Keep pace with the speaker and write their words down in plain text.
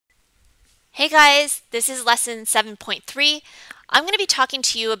Hey guys, this is lesson 7.3. I'm going to be talking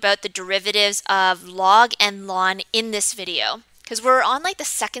to you about the derivatives of log and ln in this video because we're on like the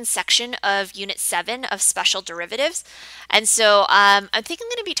second section of unit 7 of special derivatives. And so I think I'm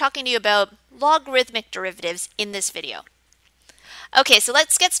going to be talking to you about logarithmic derivatives in this video. Okay, so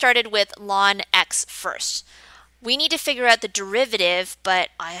let's get started with ln x first. We need to figure out the derivative, but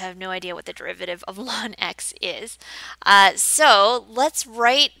I have no idea what the derivative of ln x is. So let's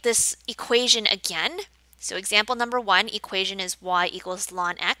write this equation again. So example number 1, equation is y equals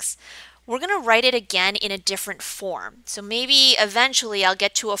ln x. We're going to write it again in a different form. So maybe eventually I'll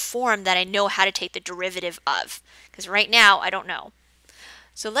get to a form that I know how to take the derivative of, because right now I don't know.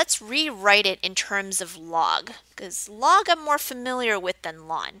 So let's rewrite it in terms of log, because log I'm more familiar with than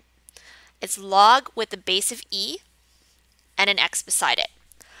ln. It's log with the base of e and an x beside it.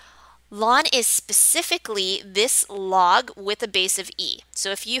 Ln is specifically this log with a base of e. So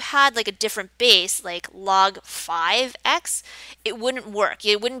if you had like a different base, like log 5x, it wouldn't work.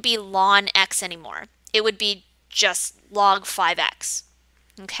 It wouldn't be ln x anymore. It would be just log 5x.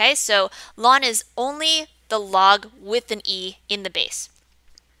 Okay, so ln is only the log with an e in the base.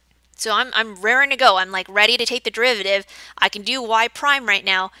 So I'm raring to go. I'm like ready to take the derivative. I can do y prime right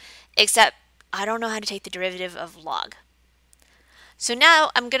now, except I don't know how to take the derivative of log. So now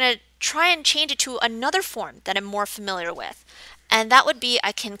I'm going to try and change it to another form that I'm more familiar with. And that would be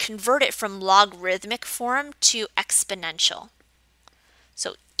I can convert it from logarithmic form to exponential.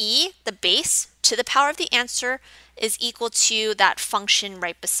 So e, the base, to the power of the answer is equal to that function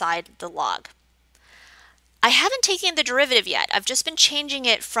right beside the log. I haven't taken the derivative yet. I've just been changing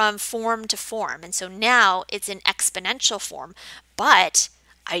it from form to form. And so now it's in exponential form. But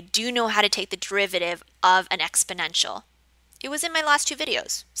I do know how to take the derivative of an exponential. It was in my last two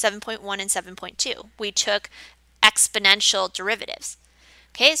videos, 7.1 and 7.2. We took exponential derivatives.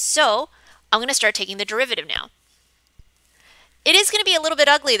 Okay, so I'm going to start taking the derivative now. It is going to be a little bit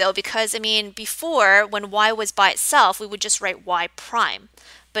ugly though, because I mean, before when y was by itself, we would just write y prime.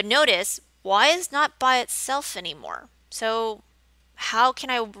 But notice, y is not by itself anymore. So how can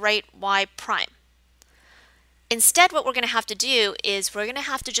I write y prime? Instead, what we're going to have to do is we're going to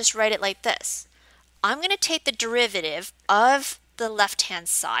have to just write it like this. I'm going to take the derivative of the left-hand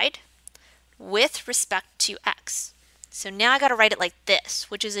side with respect to x. So now I got to write it like this,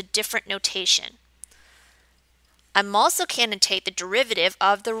 which is a different notation. I'm also going to take the derivative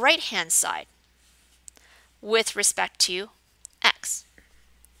of the right-hand side with respect to x.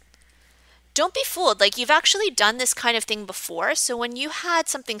 Don't be fooled, like you've actually done this kind of thing before. So when you had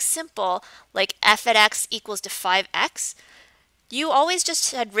something simple like f at x equals to 5x, you always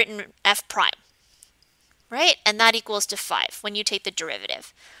just had written f prime, right? And that equals to 5 when you take the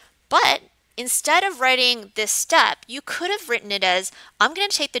derivative. But instead of writing this step, you could have written it as, I'm going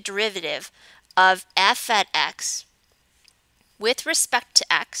to take the derivative of f at x with respect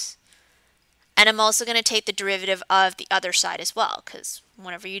to x, and I'm also going to take the derivative of the other side as well, because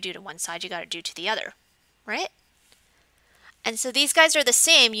whatever you do to one side, you got to do to the other, right? And so these guys are the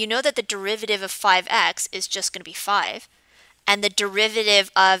same. You know that the derivative of 5x is just going to be 5, and the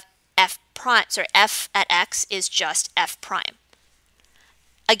derivative of f at x is just f prime.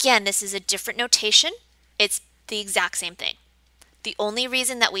 Again, this is a different notation. It's the exact same thing. The only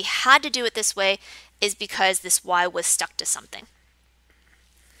reason that we had to do it this way is because this y was stuck to something.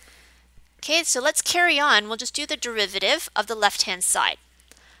 Okay, so let's carry on. We'll just do the derivative of the left-hand side.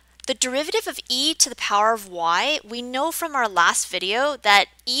 The derivative of e to the power of y, we know from our last video that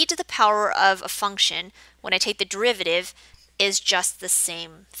e to the power of a function, when I take the derivative, is just the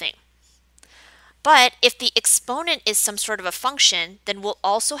same thing. But if the exponent is some sort of a function, then we'll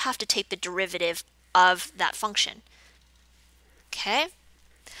also have to take the derivative of that function. Okay?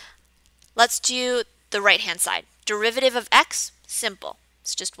 Let's do the right-hand side. Derivative of x, simple.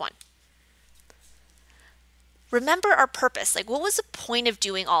 It's just 1. Remember our purpose. Like, what was the point of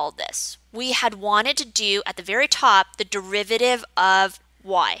doing all of this? We had wanted to do, at the very top, the derivative of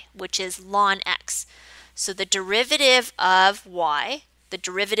y, which is ln x. So the derivative of y, the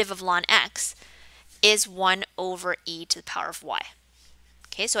derivative of ln x, is 1 over e to the power of y.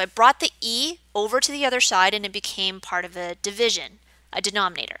 Okay, so I brought the e over to the other side and it became part of a division, a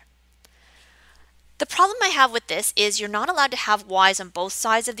denominator. The problem I have with this is you're not allowed to have y's on both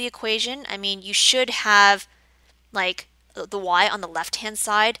sides of the equation. I mean, you should have like the y on the left-hand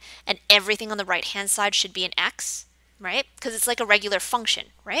side and everything on the right-hand side should be an x, right? Because it's like a regular function,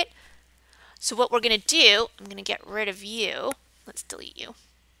 right? So what we're going to do, I'm going to get rid of you. Let's delete you.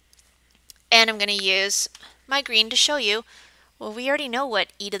 And I'm going to use my green to show you, well, we already know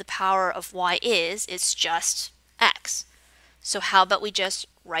what e to the power of y is. It's just x. So how about we just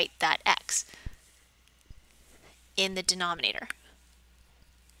write that x in the denominator.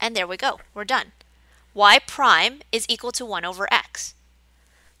 And there we go, we're done. Y prime is equal to 1 over x.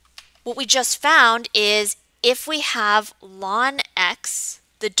 What we just found is if we have ln x,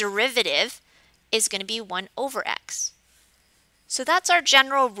 the derivative is going to be 1 over x. So that's our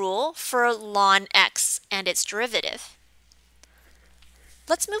general rule for ln x and its derivative.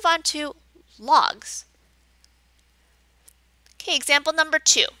 Let's move on to logs. Okay, example number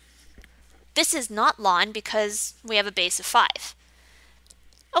 2. This is not ln because we have a base of 5.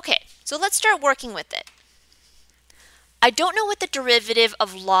 Okay, so let's start working with it. I don't know what the derivative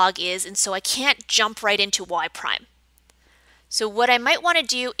of log is, and so I can't jump right into y prime. So what I might want to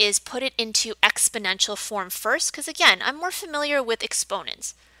do is put it into exponential form first, because again, I'm more familiar with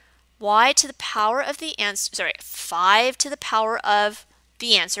exponents. Y to the power of the answer, 5 to the power of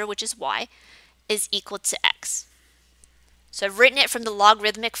the answer, which is y, is equal to x. So I've written it from the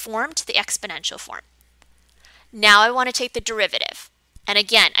logarithmic form to the exponential form. Now I want to take the derivative. And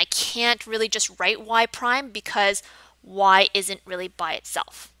again, I can't really just write y prime because y isn't really by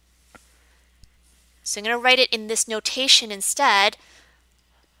itself. So I'm going to write it in this notation instead.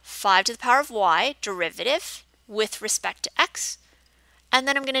 5 to the power of y, derivative, with respect to x. And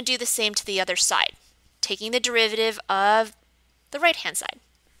then I'm going to do the same to the other side, taking the derivative of the right-hand side.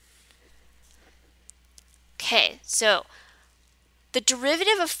 Okay, so the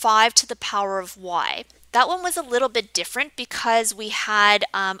derivative of 5 to the power of y, that one was a little bit different because we had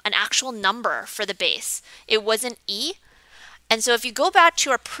an actual number for the base. It wasn't e. And so if you go back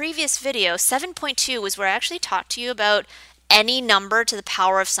to our previous video, 7.2 was where I actually talked to you about any number to the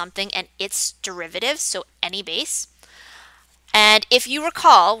power of something and its derivative, so any base. And if you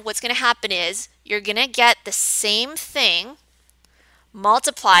recall, what's going to happen is you're going to get the same thing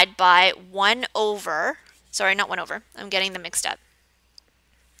multiplied by 1 over, sorry, not 1 over, I'm getting them mixed up.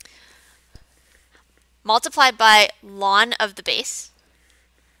 Multiplied by ln of the base,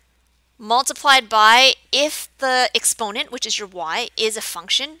 multiplied by, if the exponent, which is your y, is a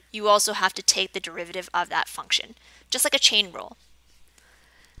function, you also have to take the derivative of that function, just like a chain rule.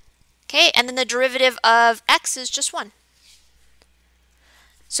 Okay, and then the derivative of x is just 1.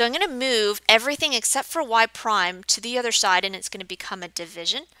 So I'm going to move everything except for y prime to the other side, and it's going to become a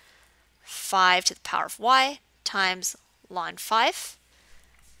division. 5 to the power of y times ln 5.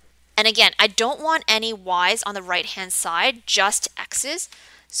 And again, I don't want any y's on the right-hand side, just x's.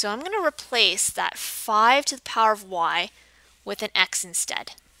 So I'm going to replace that 5 to the power of y with an x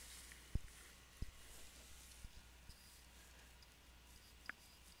instead.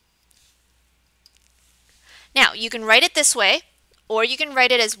 Now, you can write it this way, or you can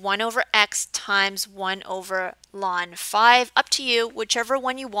write it as 1 over x times 1 over ln 5, up to you, whichever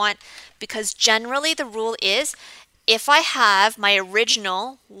one you want, because generally the rule is if I have my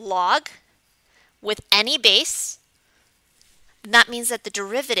original log with any base, that means that the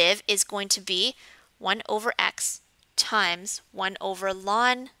derivative is going to be 1 over x times 1 over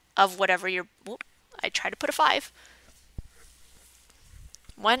ln of whatever your, I tried to put a 5.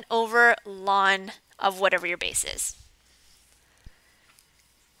 1 over ln of whatever your base is.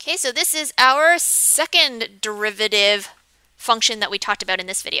 Okay, so this is our second derivative function that we talked about in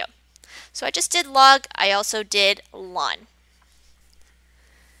this video. So I just did log, I also did ln.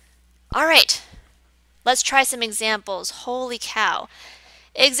 All right, let's try some examples. Holy cow.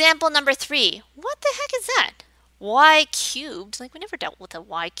 Example number 3. What the heck is that? Y cubed. Like, we never dealt with a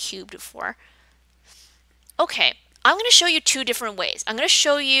y cubed before. Okay, I'm going to show you 2 different ways. I'm going to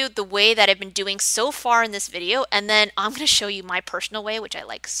show you the way that I've been doing so far in this video, and then I'm going to show you my personal way, which I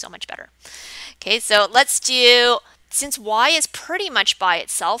like so much better. Okay, so let's do, since y is pretty much by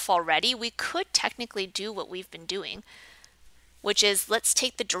itself already, we could technically do what we've been doing, which is let's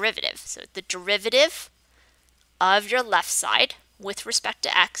take the derivative. So the derivative of your left side with respect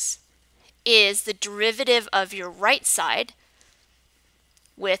to x is the derivative of your right side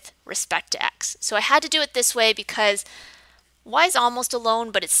with respect to x. So I had to do it this way because y is almost alone,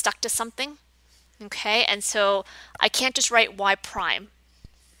 but it's stuck to something. Okay, and so I can't just write y prime.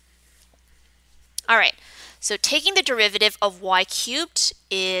 All right, so taking the derivative of y cubed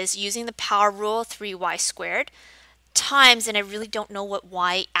is using the power rule, 3y squared, times, and I really don't know what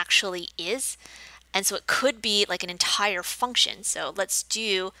y actually is, and so it could be like an entire function. So let's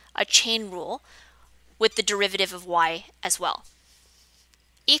do a chain rule with the derivative of y as well.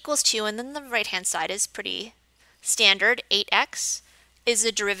 Equals 2, and then the right-hand side is pretty standard. 8x is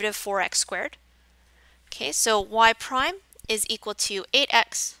the derivative of 4x squared. Okay, so y prime is equal to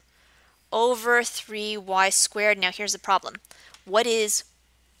 8x over 3y squared. Now here's the problem. What is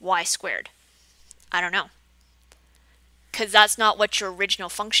y squared? I don't know. because that's not what your original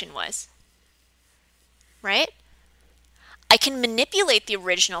function was, right? I can manipulate the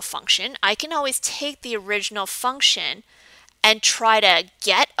original function. I can always take the original function and try to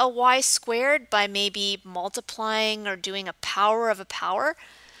get a y squared by maybe multiplying or doing a power of a power.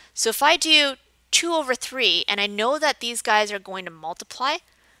 So if I do 2 over 3 and I know that these guys are going to multiply,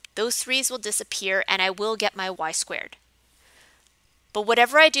 those 3's will disappear and I will get my y squared. But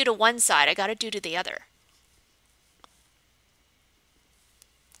whatever I do to one side, I got to do to the other.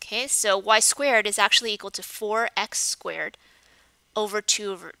 Okay, so y squared is actually equal to 4x squared over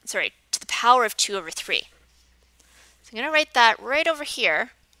to the power of 2 over 3. So I'm going to write that right over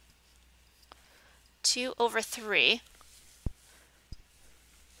here, 2 over 3.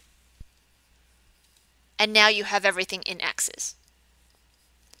 And now you have everything in x's.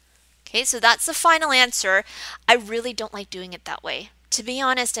 Okay, so that's the final answer. I really don't like doing it that way. To be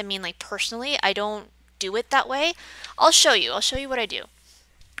honest, I mean, like personally, I don't do it that way. I'll show you what I do.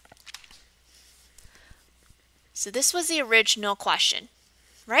 So this was the original question,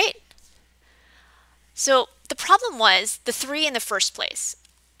 right? So the problem was the 3 in the first place.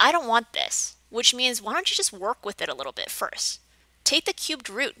 I don't want this, which means why don't you just work with it a little bit first? Take the cubed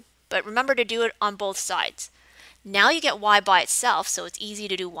root, but remember to do it on both sides. Now you get y by itself, so it's easy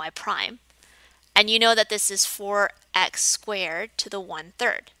to do y prime. And you know that this is 4x squared to the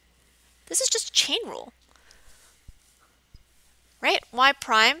 1/3. This is just a chain rule, right? Y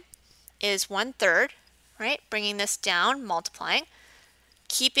prime is 1/3, right? Bringing this down, multiplying,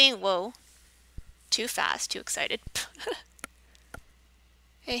 keeping, whoa, too fast, too excited.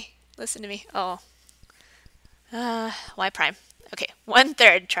 Hey, listen to me. Oh, y prime. Okay,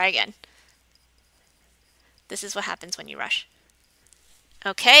 1/3, try again. This is what happens when you rush.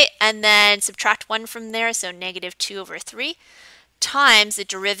 Okay, and then subtract 1 from there, so negative 2 over 3 times the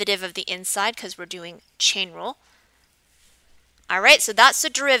derivative of the inside because we're doing chain rule. All right, so that's the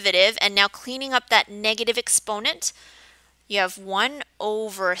derivative, and now cleaning up that negative exponent, you have 1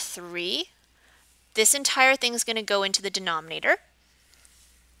 over 3. This entire thing is going to go into the denominator.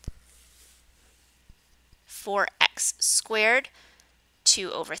 4x squared,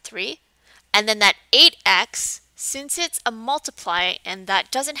 2 over 3. And then that 8x, since it's a multiply and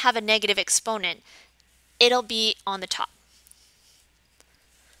that doesn't have a negative exponent, it'll be on the top.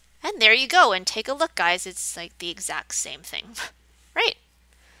 And there you go. And take a look, guys. It's like the exact same thing, right?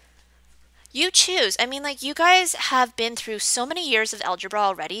 You choose. I mean, like, you guys have been through so many years of algebra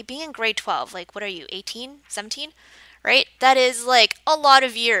already. Being in grade 12, like, what are you, 18, 17? Right? That is like a lot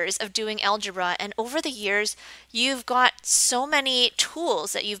of years of doing algebra. And over the years, you've got so many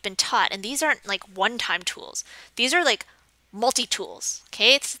tools that you've been taught. And these aren't like one-time tools. These are like multi-tools.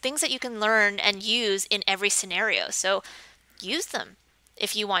 Okay? It's things that you can learn and use in every scenario. So use them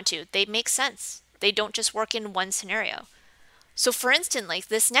if you want to. They make sense. They don't just work in one scenario. So for instance, like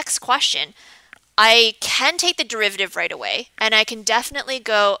this next question, I can take the derivative right away. And I can definitely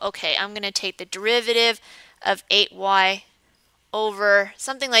go, okay, I'm going to take the derivative of 8y over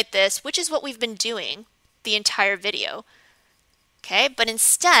something like this, which is what we've been doing the entire video. Okay, but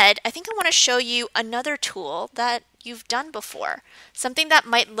instead, I think I want to show you another tool that you've done before, something that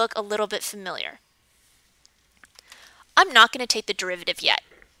might look a little bit familiar. I'm not going to take the derivative yet.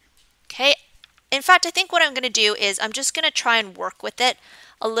 Okay, in fact, I think what I'm going to do is I'm just going to try and work with it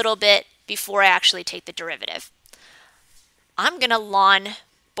a little bit before I actually take the derivative. I'm going to ln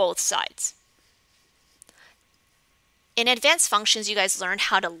both sides. In advanced functions, you guys learn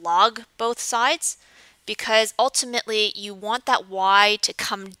how to log both sides because ultimately you want that y to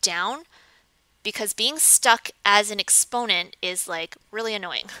come down because being stuck as an exponent is like really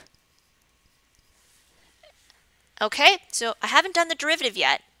annoying. Okay, so I haven't done the derivative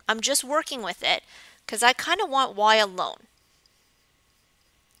yet. I'm just working with it because I kind of want y alone.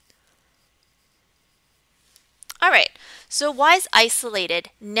 All right, so y is isolated.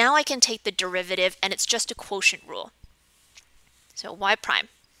 Now I can take the derivative and it's just a quotient rule. So y prime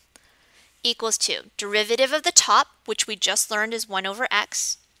equals to derivative of the top, which we just learned is 1 over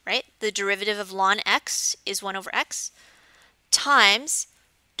x, right? The derivative of ln x is 1 over x, times,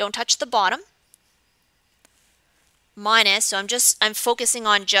 don't touch the bottom, minus, so I'm focusing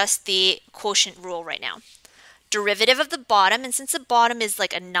on just the quotient rule right now. Derivative of the bottom, and since the bottom is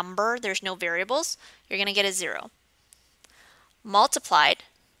like a number, there's no variables, you're going to get a 0. Multiplied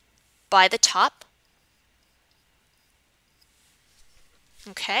by the top,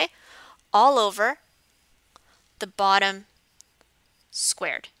 okay, all over the bottom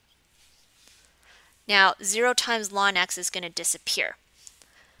squared. Now, 0 times ln x is going to disappear.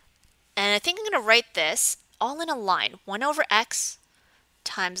 And I think I'm going to write this all in a line. 1 over x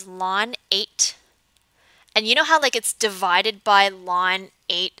times ln 8. And you know how like it's divided by ln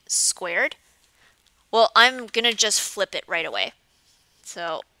 8 squared? Well, I'm going to just flip it right away.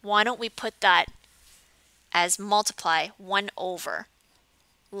 So why don't we put that as multiply 1 over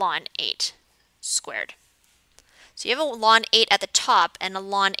ln 8 squared. So you have a ln 8 at the top and a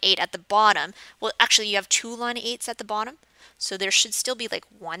ln 8 at the bottom. Well, actually you have two ln 8s at the bottom. So there should still be like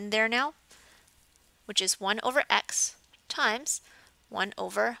 1 there now, which is 1 over x times 1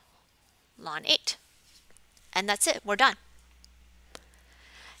 over ln 8. And that's it, we're done.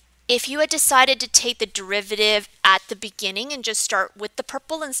 If you had decided to take the derivative at the beginning and just start with the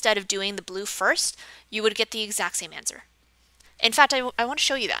purple instead of doing the blue first, you would get the exact same answer. In fact, I want to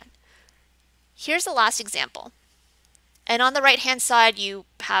show you that. Here's the last example. And on the right-hand side, you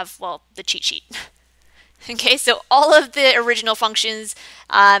have, well, the cheat sheet. Okay, so all of the original functions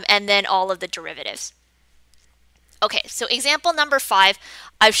and then all of the derivatives. Okay, so example number 5,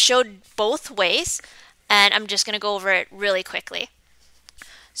 I've showed both ways, and I'm just going to go over it really quickly.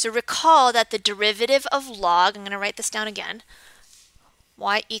 So recall that the derivative of log, I'm going to write this down again,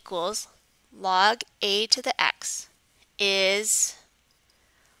 y equals log a to the x is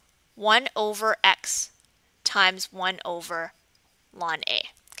 1 over x times 1 over ln a.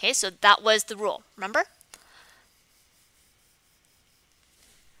 Okay, so that was the rule, remember?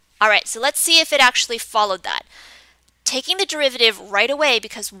 All right, so let's see if it actually followed that. Taking the derivative right away,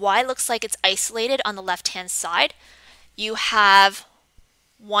 because y looks like it's isolated on the left-hand side, you have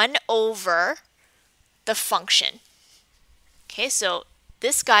 1 over the function. Okay, so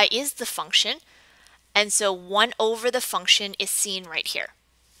this guy is the function, and so 1 over the function is seen right here.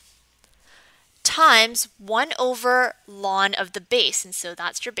 Times 1 over ln of the base, and so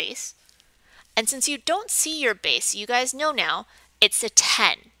that's your base. And since you don't see your base, you guys know now, it's a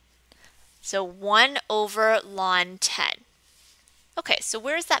 10. So 1 over ln 10. Okay, so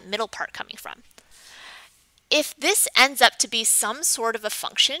where is that middle part coming from? If this ends up to be some sort of a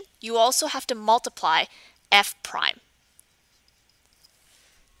function, you also have to multiply f prime.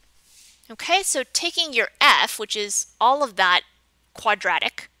 Okay, so taking your f, which is all of that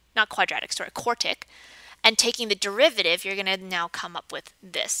quartic, and taking the derivative, you're going to now come up with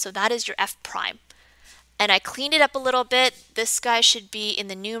this. So that is your f prime. And I cleaned it up a little bit. This guy should be in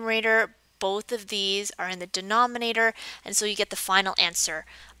the numerator. Both of these are in the denominator, and so you get the final answer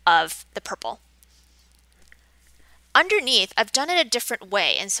of the purple. Underneath, I've done it a different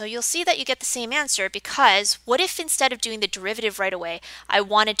way, and so you'll see that you get the same answer because what if instead of doing the derivative right away, I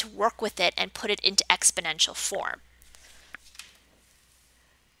wanted to work with it and put it into exponential form?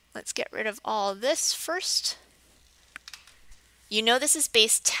 Let's get rid of all this first. You know this is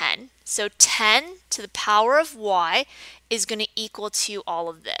base 10, so 10 to the power of y is going to equal to all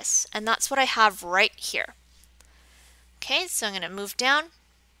of this, and that's what I have right here. Okay, so I'm going to move down,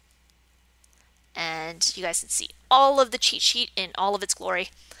 and you guys can see all of the cheat sheet in all of its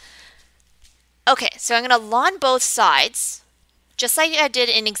glory. Okay, so I'm going to ln both sides, just like I did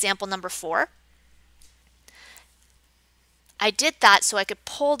in example number 4. I did that so I could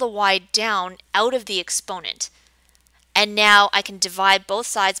pull the y down out of the exponent. And now I can divide both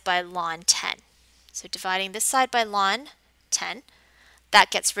sides by ln 10. So dividing this side by ln 10,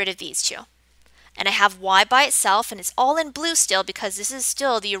 that gets rid of these two. And I have y by itself, and it's all in blue still because this is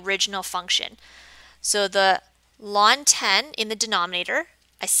still the original function. So the ln 10 in the denominator,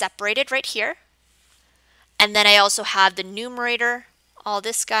 I separated right here. And then I also have the numerator, all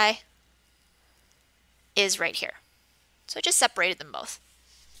this guy is right here. So I just separated them both.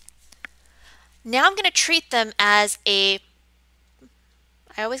 Now I'm going to treat them as I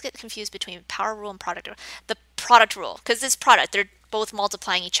always get confused between power rule and product rule. The product rule, because this product, they're both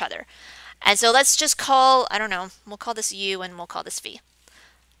multiplying each other. And so let's just call, I don't know, we'll call this u and we'll call this v.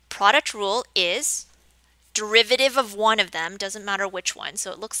 Product rule is derivative of one of them, doesn't matter which one.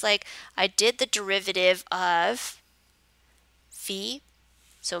 So it looks like I did the derivative of v,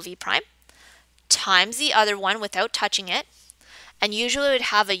 so v prime, times the other one without touching it. And usually it would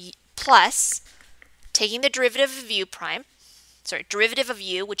have a plus taking the derivative of derivative of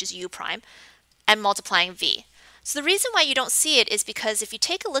u, which is u prime, and multiplying v. So the reason why you don't see it is because if you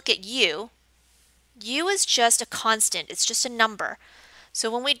take a look at u is just a constant, it's just a number. So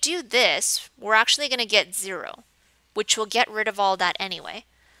when we do this, we're actually going to get 0, which will get rid of all that anyway.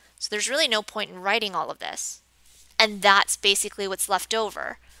 So there's really no point in writing all of this. And that's basically what's left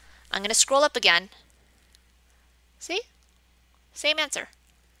over. I'm going to scroll up again. See? Same answer.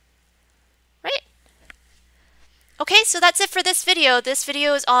 Right? Okay, so that's it for this video. This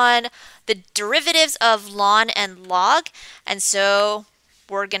video is on the derivatives of ln and log, and so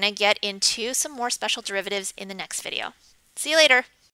we're going to get into some more special derivatives in the next video. See you later.